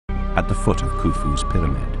at the foot of Khufu's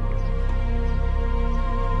pyramid.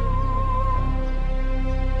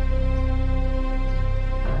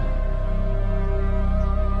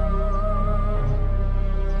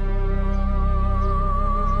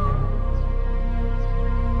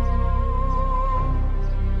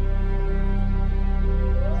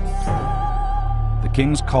 The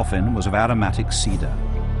king's coffin was of aromatic cedar,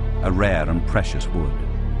 a rare and precious wood.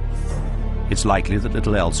 It's likely that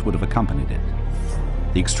little else would have accompanied it.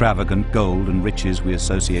 The extravagant gold and riches we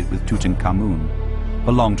associate with Tutankhamun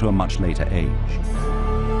belong to a much later age.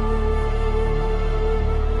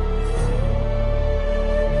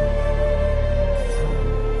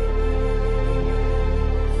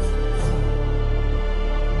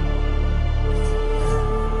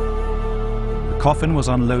 The coffin was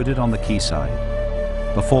unloaded on the quayside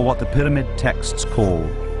before what the pyramid texts call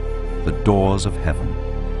the doors of heaven.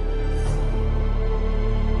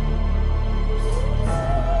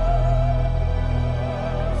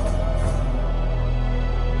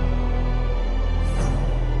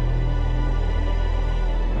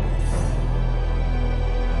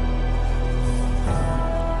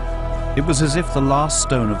 It was as if the last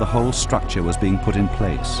stone of the whole structure was being put in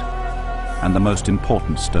place, and the most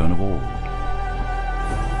important stone of all.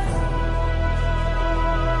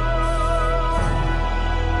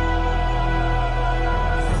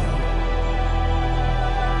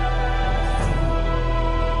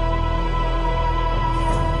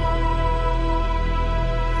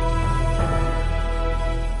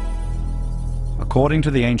 According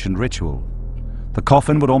to the ancient ritual, the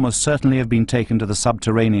coffin would almost certainly have been taken to the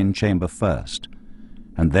subterranean chamber first,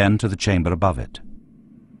 and then to the chamber above it.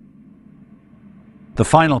 The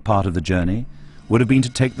final part of the journey would have been to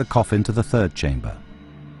take the coffin to the third chamber.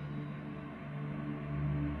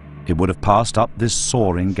 It would have passed up this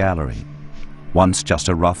soaring gallery, once just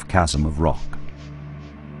a rough chasm of rock.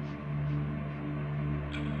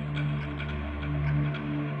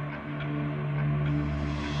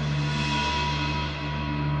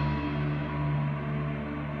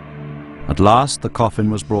 At last, the coffin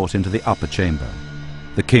was brought into the upper chamber,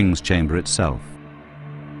 the king's chamber itself,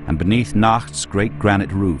 and beneath Nacht's great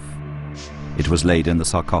granite roof, it was laid in the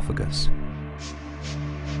sarcophagus.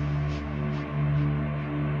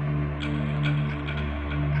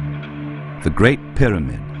 The Great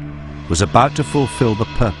Pyramid was about to fulfill the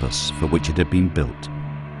purpose for which it had been built.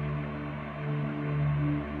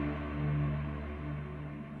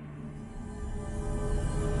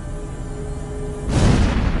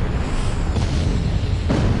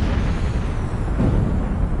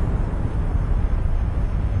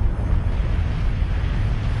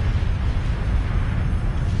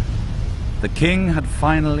 The king had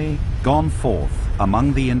finally gone forth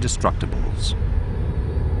among the indestructibles.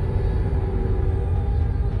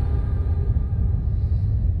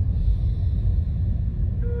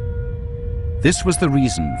 This was the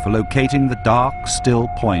reason for locating the dark, still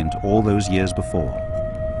point all those years before.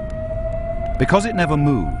 Because it never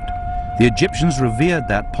moved, the Egyptians revered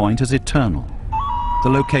that point as eternal, the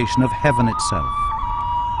location of heaven itself.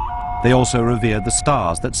 They also revered the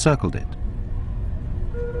stars that circled it.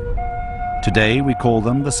 Today we call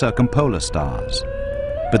them the circumpolar stars,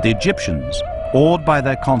 but the Egyptians, awed by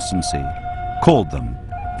their constancy, called them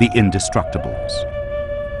the indestructibles.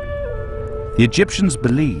 The Egyptians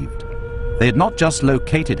believed they had not just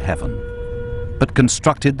located heaven, but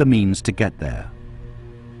constructed the means to get there.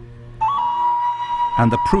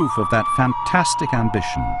 And the proof of that fantastic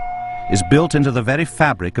ambition is built into the very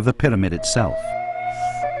fabric of the pyramid itself.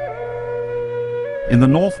 In the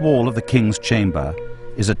north wall of the king's chamber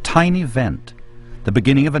is a tiny vent, the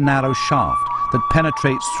beginning of a narrow shaft that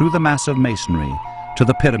penetrates through the mass of masonry to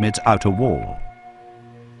the pyramid's outer wall.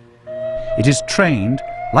 It is trained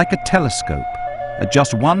like a telescope at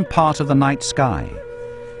just one part of the night sky,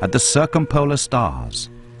 at the circumpolar stars,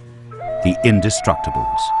 the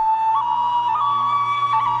indestructibles.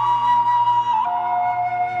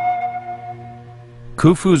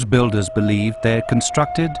 Khufu's builders believed they had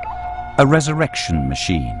constructed a resurrection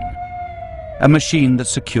machine, a machine that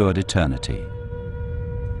secured eternity,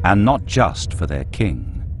 and not just for their king.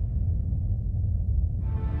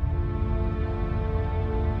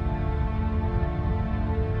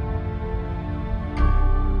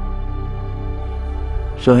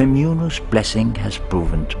 So Emunu's blessing has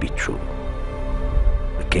proven to be true.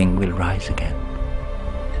 The king will rise again,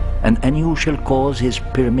 and Anu shall cause his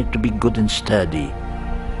pyramid to be good and sturdy.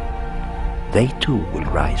 They too will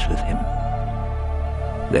rise with him.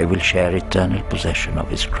 They will share eternal possession of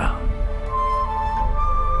his crown.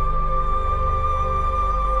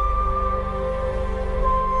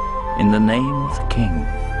 In the name of the king,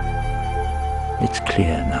 It's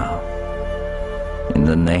clear now. In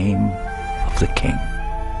the name of the King.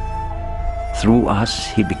 Through us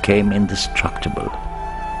he became indestructible,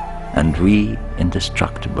 and we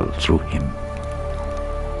indestructible through him.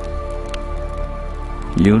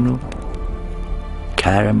 Yunu,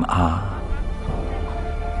 Karim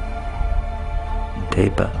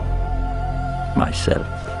Deba, myself,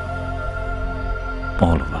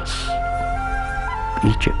 all of us,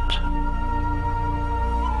 Egypt.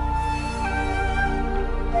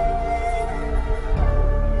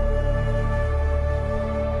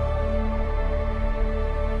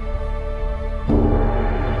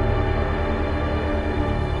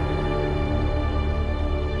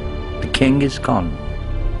 The king is gone,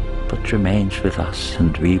 but remains with us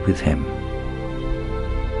and we with him.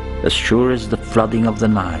 As sure as the flooding of the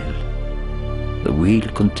Nile, the wheel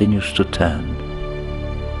continues to turn,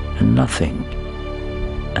 and nothing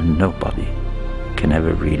and nobody can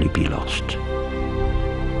ever really be lost.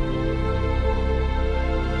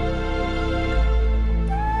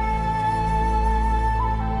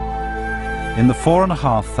 In the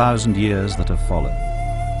 4,500 years that have followed,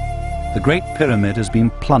 the Great Pyramid has been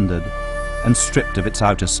plundered and stripped of its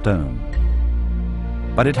outer stone.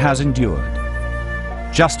 But it has endured,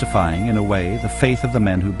 justifying in a way the faith of the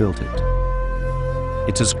men who built it.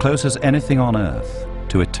 It's as close as anything on earth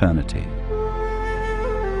to eternity.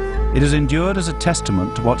 It has endured as a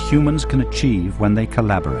testament to what humans can achieve when they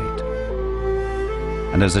collaborate,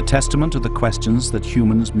 and as a testament to the questions that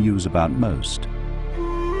humans muse about most.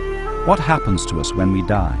 What happens to us when we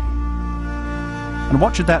die? And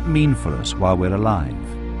what should that mean for us while we're alive?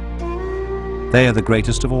 They are the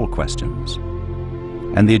greatest of all questions,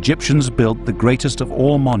 and the Egyptians built the greatest of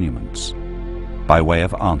all monuments by way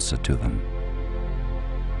of answer to them.